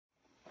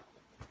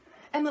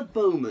Emma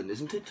Bowman,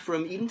 isn't it,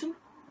 from Edenton?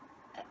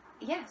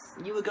 Yes.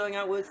 You were going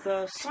out with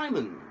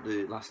Simon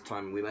the last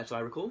time we met, I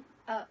recall.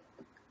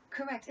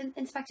 Correct.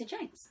 Inspector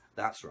Jenks.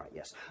 That's right,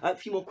 yes. A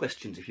few more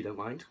questions, if you don't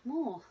mind.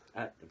 More?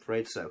 I'm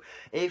afraid so.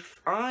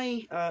 If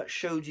I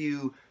showed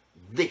you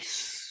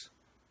this,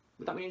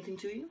 would that mean anything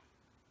to you?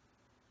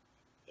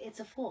 It's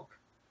a fork.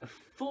 A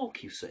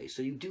fork, you say?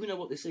 So you do know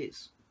what this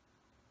is?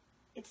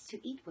 It's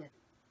to eat with.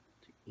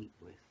 To eat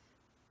with.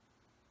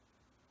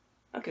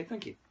 Okay,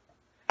 thank you.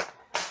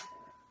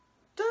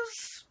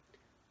 Does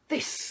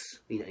this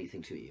mean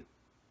anything to you?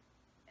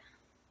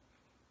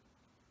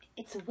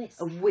 It's a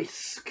whisk. A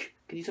whisk.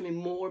 Can you tell me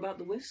more about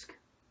the whisk?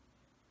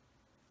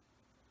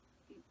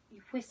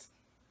 You whisk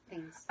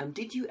things. And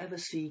did you ever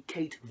see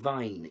Kate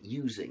Vine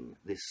using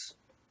this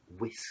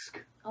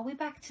whisk? Are we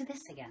back to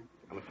this again?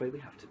 I'm afraid we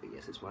have to be,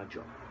 yes, it's my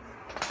job.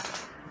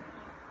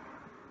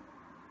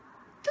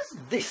 Does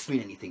this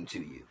mean anything to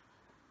you?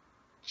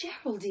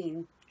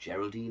 Geraldine.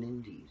 Geraldine,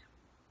 indeed.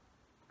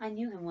 I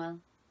knew him well.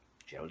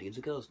 Geraldine's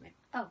a girl's name.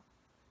 Oh.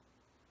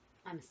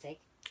 My mistake.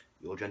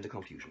 Your gender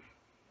confusion.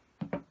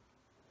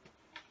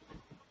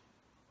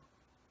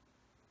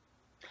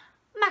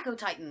 Mako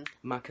Titan.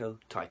 Mako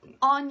Titan.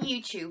 On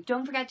YouTube.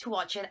 Don't forget to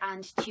watch it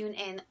and tune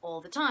in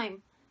all the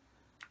time.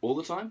 All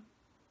the time?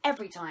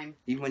 Every time.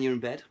 Even when you're in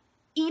bed?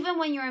 Even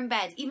when you're in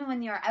bed. Even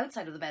when you're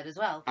outside of the bed as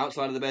well.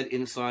 Outside of the bed,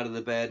 inside of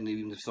the bed, and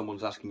even if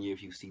someone's asking you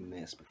if you've seen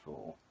this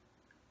before.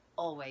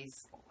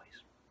 Always.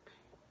 Always.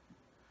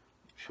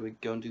 Shall we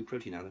go and do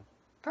Proti now then?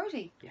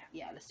 Proti? Yeah.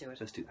 Yeah, let's do it.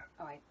 Let's do that.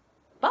 Alright.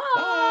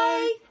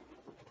 Bye!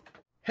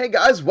 Hey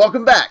guys,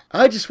 welcome back!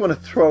 I just want to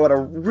throw out a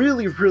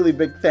really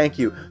big thank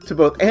you to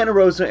both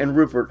Anarosa and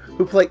Rupert,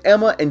 who play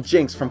Emma and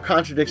Jenks from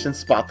Contradiction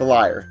Spot the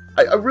Liar.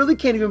 I really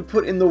can't even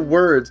put in the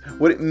words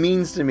what it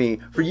means to me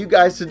for you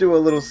guys to do a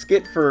little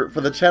skit for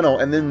the channel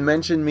and then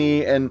mention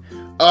me, and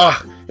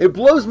it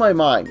blows my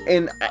mind,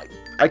 and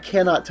I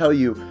cannot tell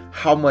you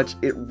how much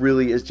it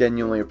really is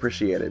genuinely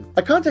appreciated.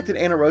 I contacted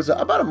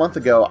Anarosa about a month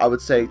ago, I would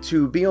say,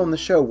 to be on the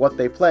show What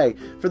They Play.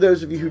 For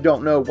those of you who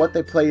don't know, What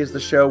They Play is the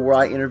show where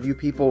I interview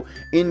people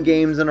in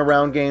games and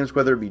around games,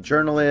 whether it be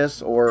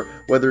journalists or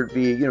whether it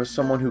be, you know,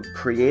 someone who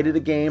created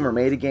a game or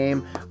made a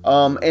game.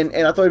 And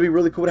I thought it'd be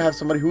really cool to have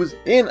somebody who was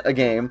in a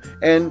game,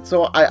 and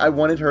so I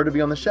wanted her to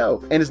be on the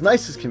show. And as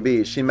nice as can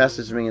be, she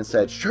messaged me and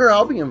said, sure,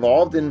 I'll be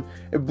involved, and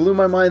it blew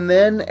my mind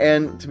then,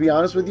 and to be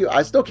honest with you,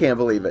 I still can't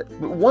believe it.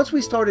 But once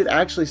we started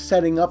actually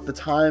setting up the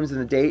times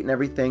and the date and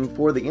everything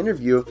for the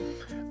interview,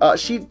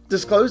 she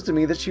disclosed to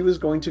me that she was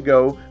going to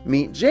go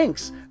meet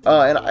Jenks.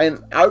 And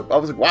I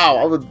was like, wow,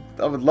 I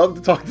would love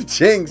to talk to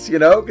Jenks, you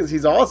know, because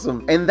he's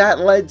awesome. And that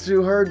led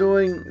to her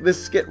doing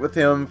this skit with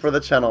him for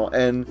the channel,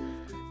 and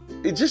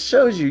it just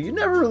shows you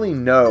never really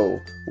know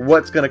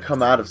what's going to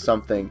come out of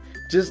something.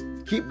 Just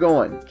keep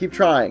going, keep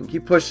trying,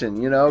 keep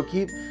pushing, you know,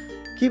 keep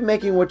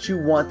making what you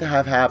want to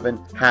have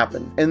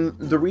happen. And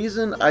the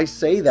reason I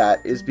say that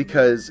is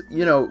because,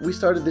 you know, we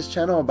started this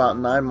channel about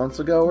 9 months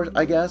ago, or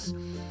I guess,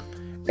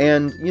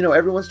 and, you know,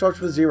 everyone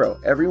starts with zero.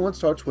 Everyone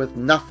starts with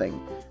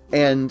nothing,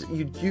 and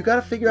you got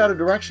to figure out a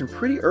direction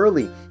pretty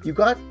early. You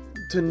got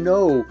to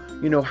know,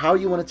 you know, how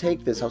you want to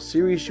take this, how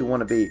serious you want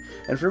to be.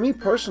 And for me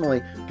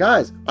personally,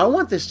 guys, I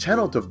want this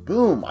channel to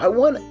boom. I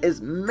want as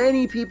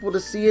many people to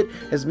see it,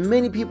 as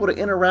many people to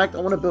interact. I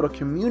want to build a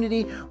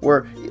community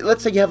where,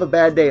 let's say you have a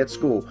bad day at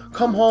school,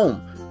 come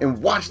home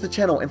and watch the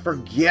channel and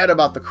forget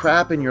about the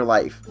crap in your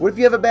life. What if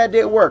you have a bad day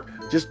at work?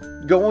 Just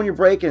go on your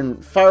break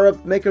and fire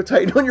up Mako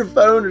Titan on your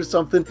phone or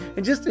something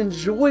and just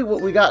enjoy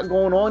what we got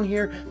going on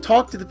here.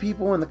 Talk to the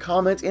people in the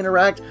comments,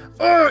 interact.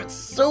 Oh, it's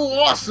so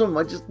awesome.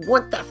 I just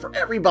want that for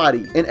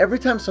everybody. And every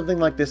time something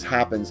like this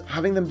happens,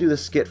 having them do the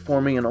skit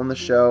for me and on the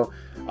show,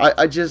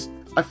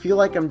 I feel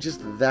like I'm just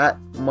that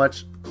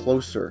much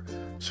closer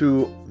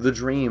to the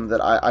dream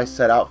that I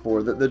set out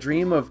for. The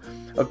dream of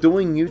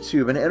doing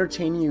YouTube and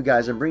entertaining you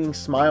guys and bringing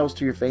smiles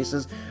to your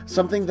faces,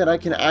 something that I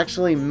can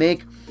actually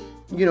make,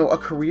 you know, a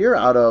career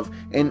out of,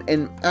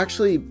 and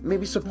actually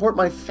maybe support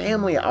my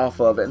family off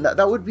of, and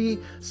that would be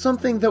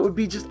something that would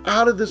be just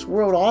out of this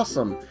world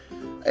awesome.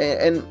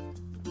 And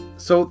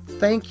so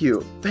thank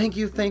you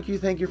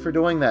for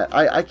doing that.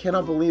 I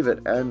cannot believe it,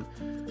 and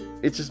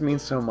it just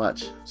means so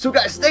much. So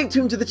guys, stay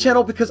tuned to the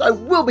channel because I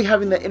will be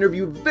having that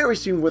interview very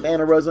soon with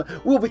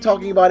Anarosa. We'll be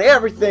talking about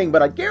everything,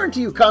 but I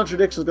guarantee you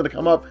Contradiction is going to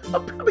come up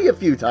probably a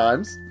few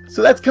times.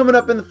 So that's coming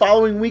up in the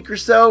following week or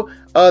so.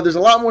 There's a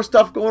lot more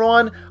stuff going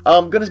on.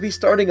 I'm going to be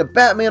starting a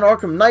Batman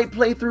Arkham Knight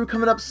playthrough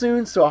coming up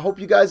soon, so I hope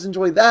you guys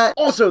enjoy that.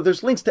 Also,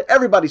 there's links to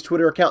everybody's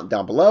Twitter account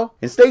down below.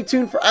 And stay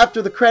tuned for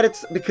after the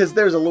credits, because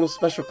there's a little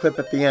special clip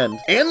at the end.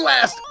 And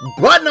last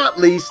but not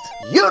least,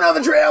 you know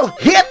the drill.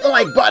 Hit the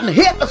like button,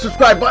 hit the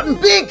subscribe button,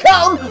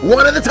 become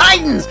one of the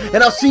Titans. And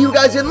I'll see you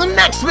guys in the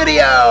next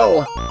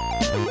video.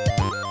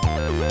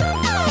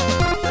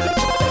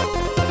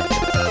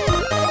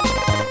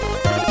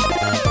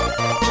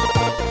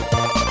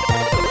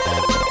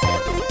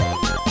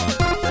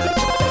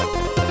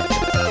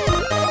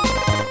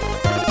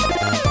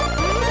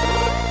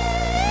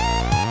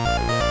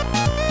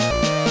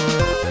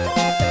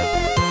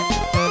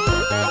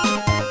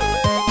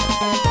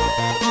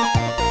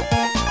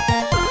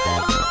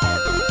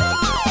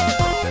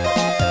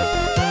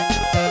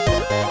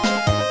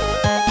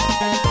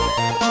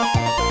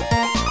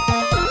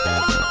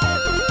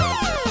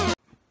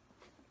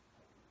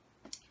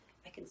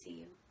 see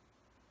you.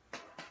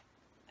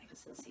 I can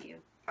still see you.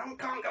 I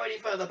can't go any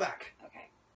further back.